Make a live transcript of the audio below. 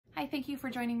Hi, thank you for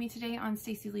joining me today on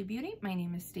Stacy Lee Beauty. My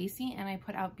name is Stacy and I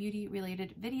put out beauty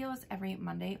related videos every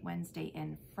Monday, Wednesday,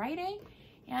 and Friday.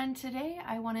 And today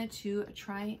I wanted to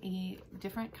try a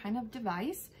different kind of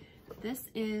device. This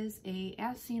is a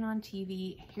as seen on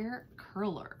TV hair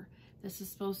curler. This is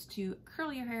supposed to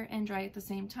curl your hair and dry at the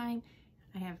same time.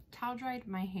 I have towel dried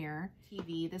my hair.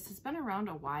 This has been around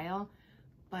a while,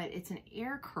 but it's an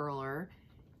air curler.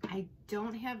 I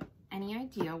don't have any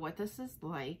idea what this is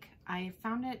like. I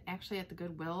found it actually at the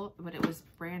Goodwill, but it was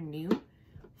brand new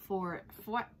for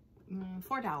 $4.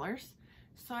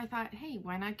 So I thought, hey,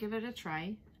 why not give it a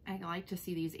try? I like to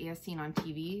see these as seen on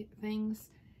TV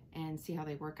things and see how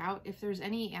they work out. If there's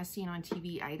any as seen on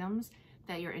TV items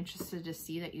that you're interested to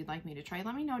see that you'd like me to try,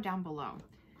 let me know down below.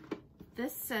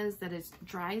 This says that it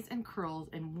dries and curls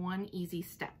in one easy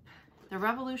step. The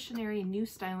revolutionary new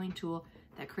styling tool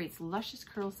that creates luscious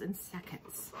curls in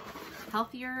seconds.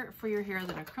 Healthier for your hair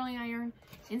than a curling iron,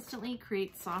 instantly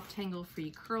creates soft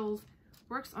tangle-free curls,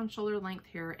 works on shoulder length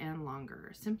hair and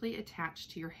longer. Simply attach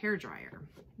to your hair dryer.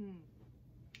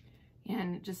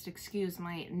 And just excuse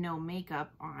my no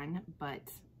makeup on, but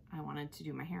I wanted to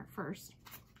do my hair first.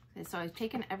 Okay, so I've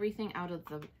taken everything out of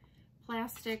the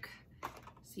plastic.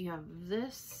 So you have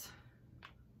this,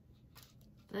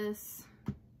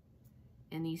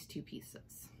 and these two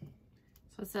pieces.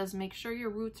 So it says, make sure your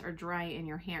roots are dry and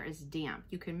your hair is damp.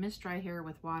 You can mist dry hair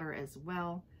with water as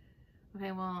well.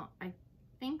 Okay, well, I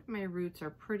think my roots are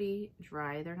pretty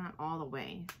dry. They're not all the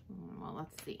way. Well,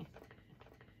 let's see.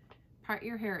 Part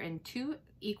your hair in 2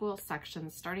 equal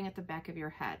sections, starting at the back of your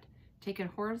head. Take a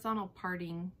horizontal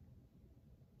parting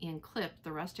and clip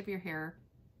the rest of your hair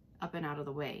up and out of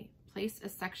the way. Place a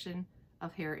section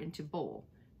of hair into bowl.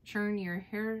 Churn your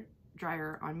hair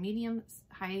dryer on medium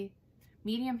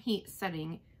heat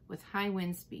setting with high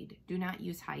wind speed. Do not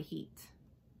use high heat.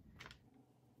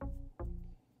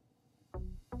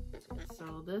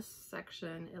 So this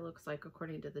section, it looks like,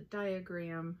 according to the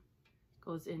diagram,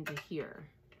 goes into here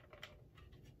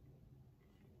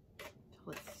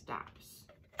until it stops.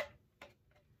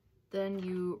 Then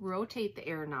you rotate the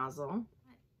air nozzle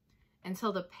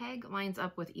until the peg lines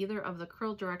up with either of the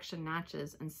curl direction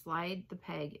notches and slide the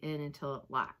peg in until it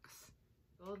locks.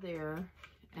 Go there,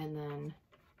 and then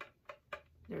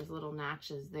there's little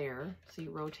notches there. So you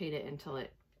rotate it until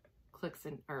it clicks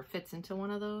in or fits into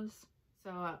one of those.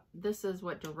 So this is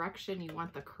what direction you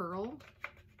want the curl.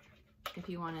 If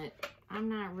you want it, I'm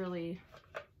not really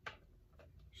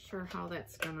sure how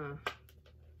that's gonna,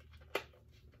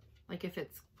 like if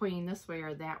it's pointing this way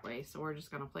or that way. So we're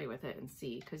just gonna play with it and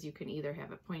see, because you can either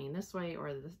have it pointing this way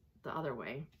or the other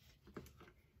way.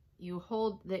 You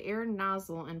hold the air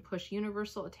nozzle and push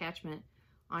universal attachment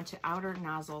onto outer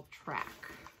nozzle track.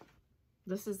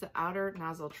 This is the outer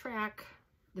nozzle track.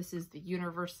 This is the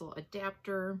universal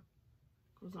adapter.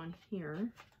 Goes on here.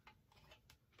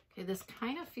 Okay, this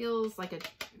kind of feels like a,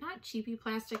 not cheapy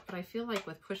plastic, but I feel like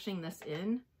with pushing this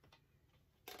in,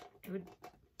 it would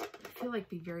feel like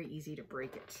be very easy to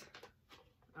break it.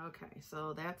 Okay,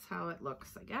 so that's how it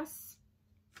looks, I guess.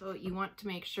 So you want to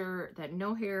make sure that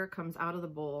no hair comes out of the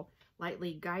bowl.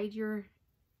 Lightly guide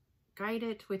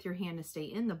it with your hand to stay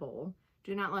in the bowl.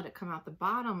 Do not let it come out the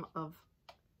bottom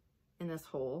in this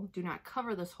hole. Do not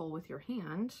cover this hole with your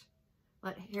hand.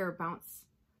 Let hair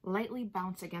lightly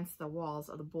bounce against the walls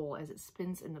of the bowl as it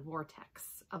spins in the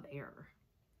vortex of air.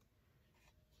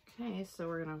 Okay, so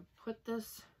we're gonna put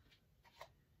this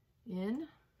in.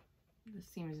 This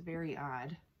seems very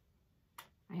odd.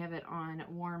 I have it on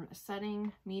warm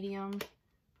setting, medium.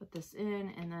 Put this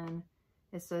in, and then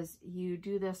it says you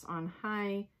do this on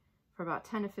high for about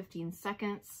 10 to 15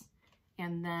 seconds,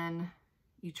 and then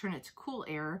you turn it to cool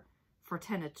air for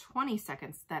 10 to 20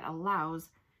 seconds. That allows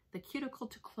the cuticle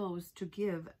to close to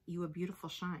give you a beautiful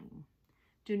shine.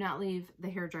 Do not leave the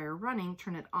hairdryer running,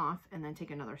 turn it off, and then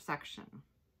take another section.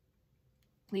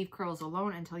 Leave curls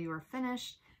alone until you are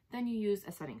finished. Then you use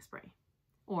a setting spray,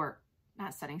 or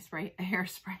not setting spray, a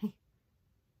hairspray.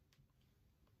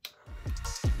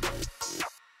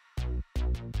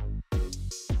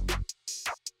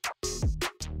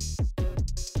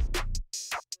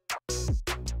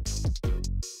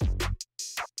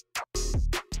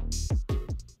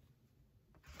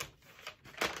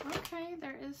 Okay,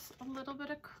 there is a little bit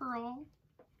of curl.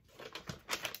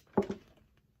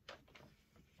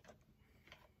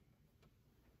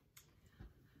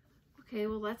 Okay,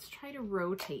 well, let's try to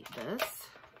rotate this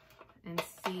and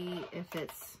see if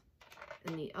it's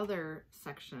in the other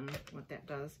section, what that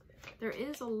does. There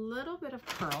is a little bit of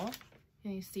curl.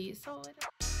 Can you see? So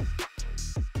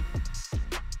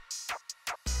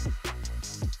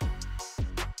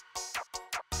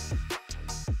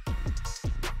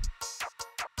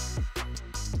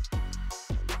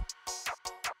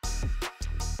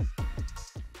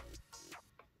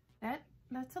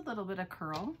that's a little bit of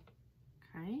curl.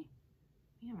 Okay.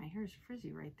 Yeah, my hair is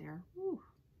frizzy right there. Woo.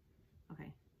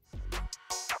 Okay.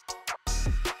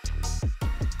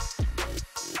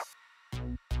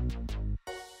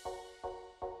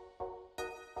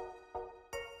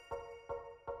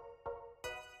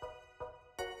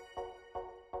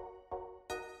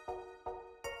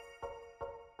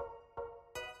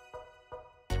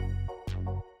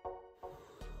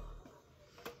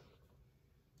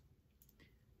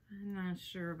 I'm not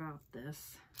sure about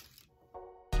this.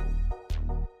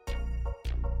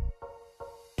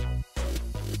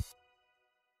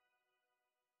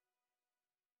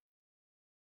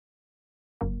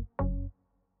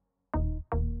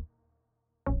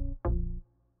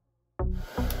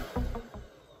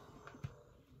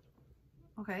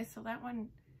 Okay, so that one,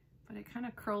 but it kind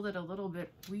of curled it a little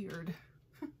bit weird.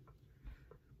 I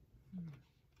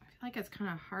feel like it's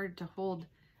kind of hard to hold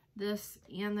this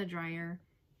and the dryer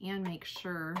and make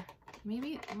sure.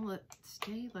 Maybe will it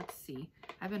stay? Let's see.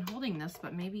 I've been holding this,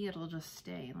 but maybe it'll just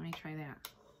stay. Let me try that.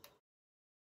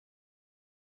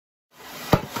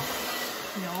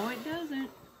 No, it doesn't.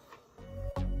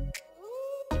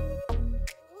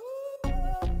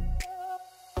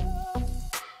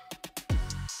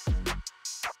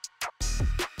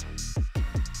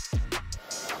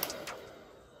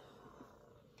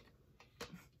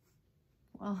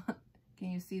 Well,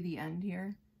 can you see the end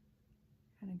here?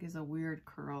 Kind of gives a weird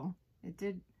curl. It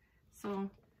did, so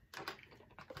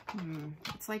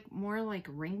it's like more like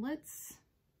ringlets.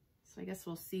 So I guess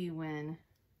we'll see when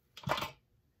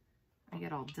I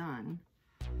get all done.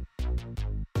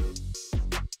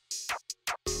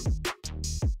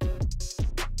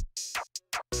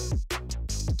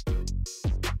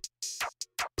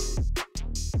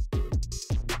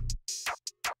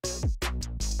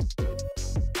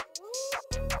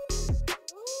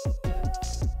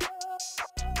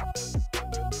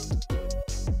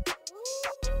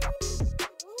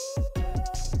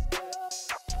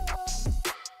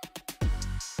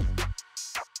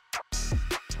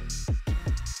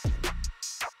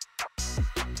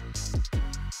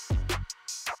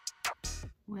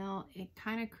 Well, it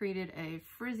kind of created a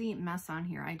frizzy mess on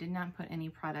here. I did not put any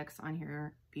products on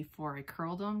here before I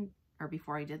curled them, or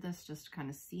before I did this, just to kind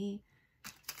of see.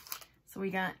 So we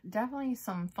got definitely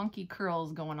some funky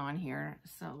curls going on here.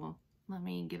 So let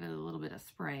me give it a little bit of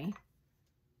spray.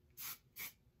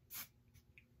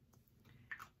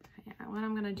 Okay, what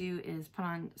I'm gonna do is put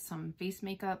on some face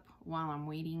makeup while I'm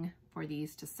waiting for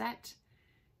these to set,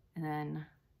 and then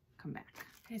come back.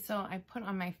 Okay, so I put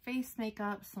on my face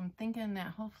makeup, so I'm thinking that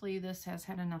hopefully this has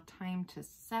had enough time to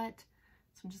set.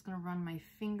 So I'm just gonna run my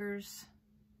fingers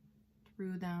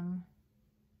through them.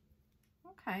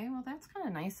 Okay, well that's kind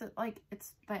of nice.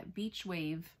 It's that beach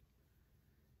wave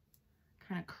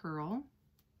kind of curl.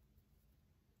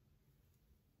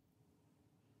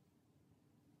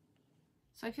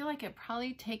 So I feel like it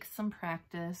probably takes some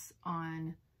practice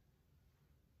on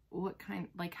what kind,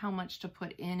 like how much to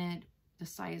put in it, the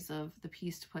size of the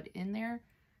piece to put in there.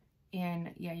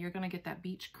 And yeah, you're gonna get that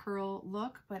beach curl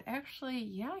look, but actually,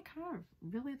 yeah, I kind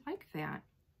of really like that.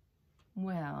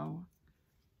 Well,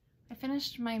 I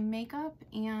finished my makeup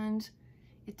and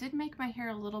it did make my hair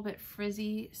a little bit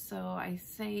frizzy. So I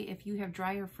say if you have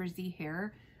dry or frizzy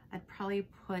hair, I'd probably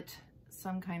put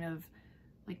some kind of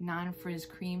like non-frizz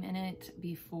cream in it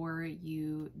before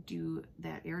you do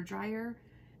that air dryer,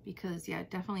 because yeah,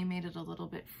 it definitely made it a little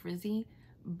bit frizzy.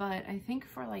 But I think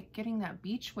for like getting that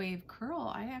beach wave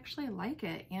curl, I actually like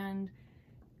it. And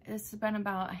it's been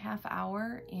about a half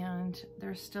hour and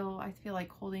they're still, I feel like,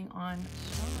 holding on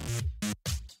strong.